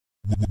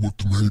What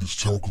the haters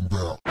talking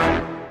about?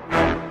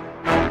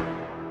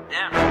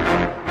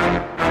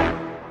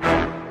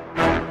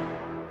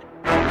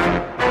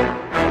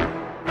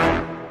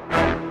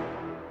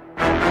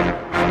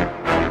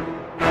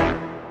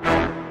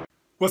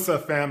 What's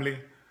up, family?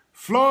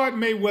 Floyd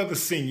Mayweather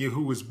Sr.,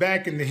 who was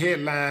back in the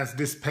headlines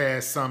this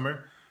past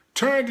summer,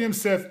 turned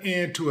himself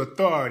in to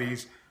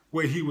authorities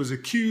where he was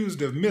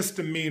accused of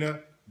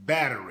misdemeanor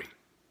battery.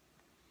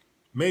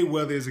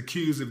 Mayweather is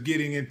accused of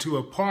getting into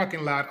a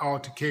parking lot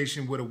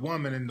altercation with a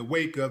woman in the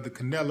wake of the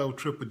Canelo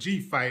Triple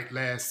G fight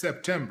last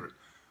September,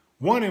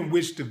 one in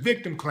which the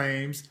victim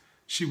claims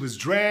she was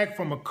dragged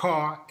from a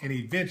car and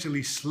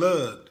eventually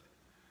slugged.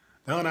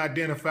 The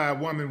unidentified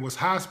woman was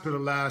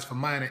hospitalized for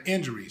minor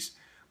injuries,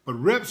 but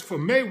reps for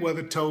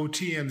Mayweather told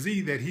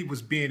TMZ that he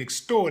was being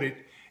extorted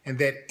and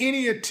that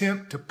any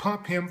attempt to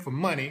pump him for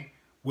money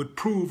would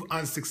prove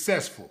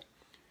unsuccessful.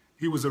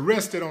 He was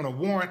arrested on a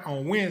warrant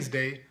on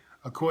Wednesday.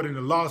 According to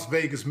Las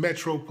Vegas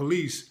Metro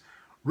Police,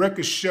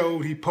 records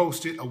showed he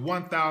posted a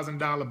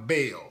 $1,000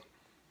 bail.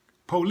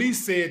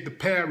 Police said the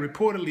pair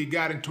reportedly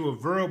got into a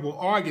verbal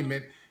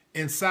argument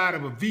inside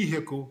of a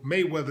vehicle.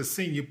 Mayweather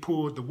Sr.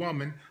 pulled the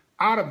woman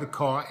out of the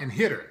car and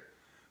hit her.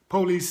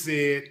 Police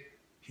said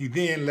he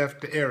then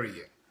left the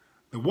area.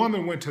 The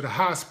woman went to the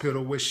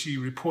hospital where she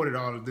reported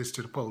all of this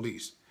to the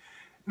police.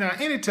 Now,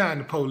 anytime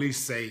the police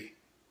say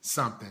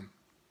something,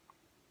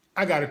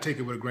 I got to take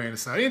it with a grain of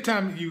salt.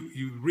 Anytime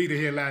you read a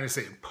headline and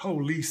say,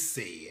 police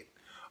said,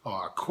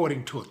 or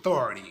according to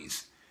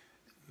authorities,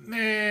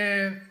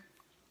 man,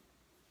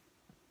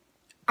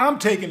 I'm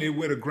taking it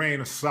with a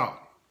grain of salt.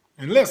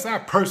 Unless I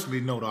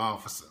personally know the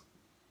officer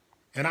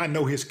and I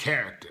know his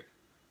character.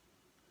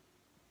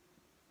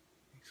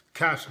 These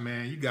cops,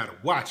 man, you got to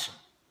watch them.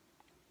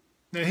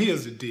 Now,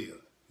 here's the deal.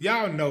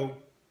 Y'all know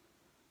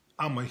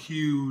I'm a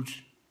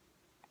huge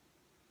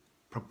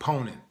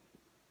proponent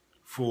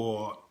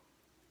for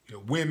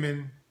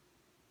women,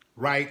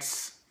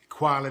 rights,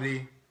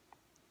 equality.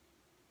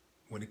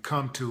 When it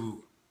comes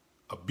to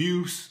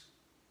abuse,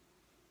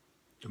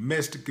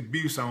 domestic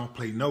abuse, I don't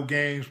play no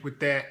games with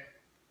that.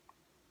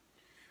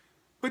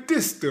 But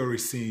this story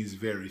seems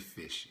very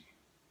fishy.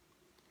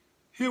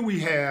 Here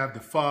we have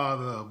the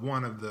father of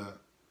one of the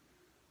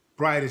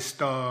brightest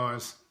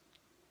stars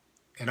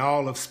in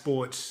all of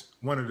sports,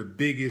 one of the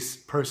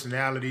biggest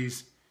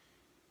personalities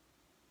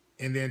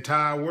in the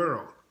entire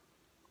world.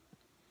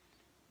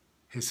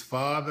 His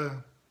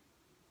father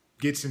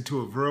gets into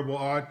a verbal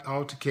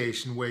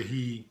altercation where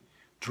he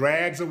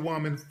drags a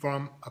woman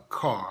from a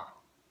car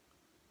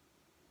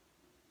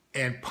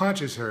and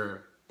punches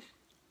her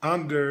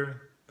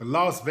under the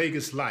Las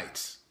Vegas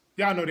lights.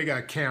 Y'all know they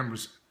got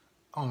cameras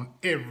on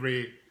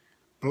every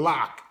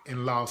block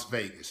in Las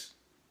Vegas,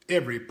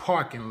 every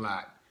parking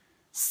lot,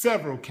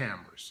 several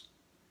cameras.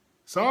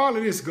 So all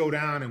of this go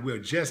down and we're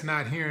just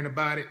not hearing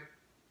about it.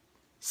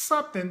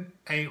 Something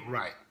ain't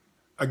right.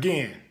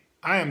 Again,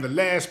 I am the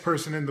last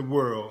person in the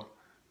world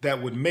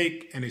that would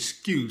make an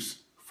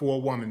excuse for a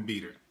woman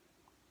beater.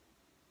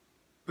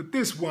 But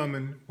this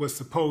woman was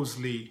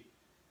supposedly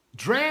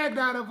dragged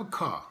out of a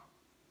car,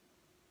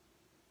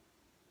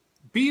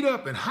 beat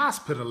up and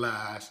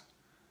hospitalized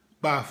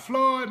by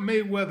Floyd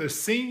Mayweather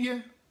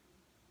Sr.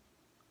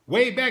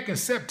 way back in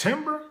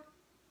September,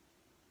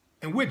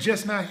 and we're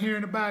just not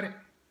hearing about it?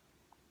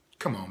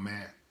 Come on,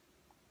 man.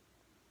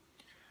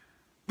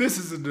 This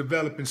is a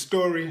developing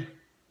story.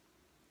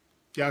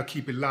 Y'all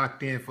keep it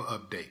locked in for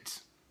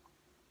updates.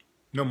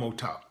 No more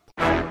talk.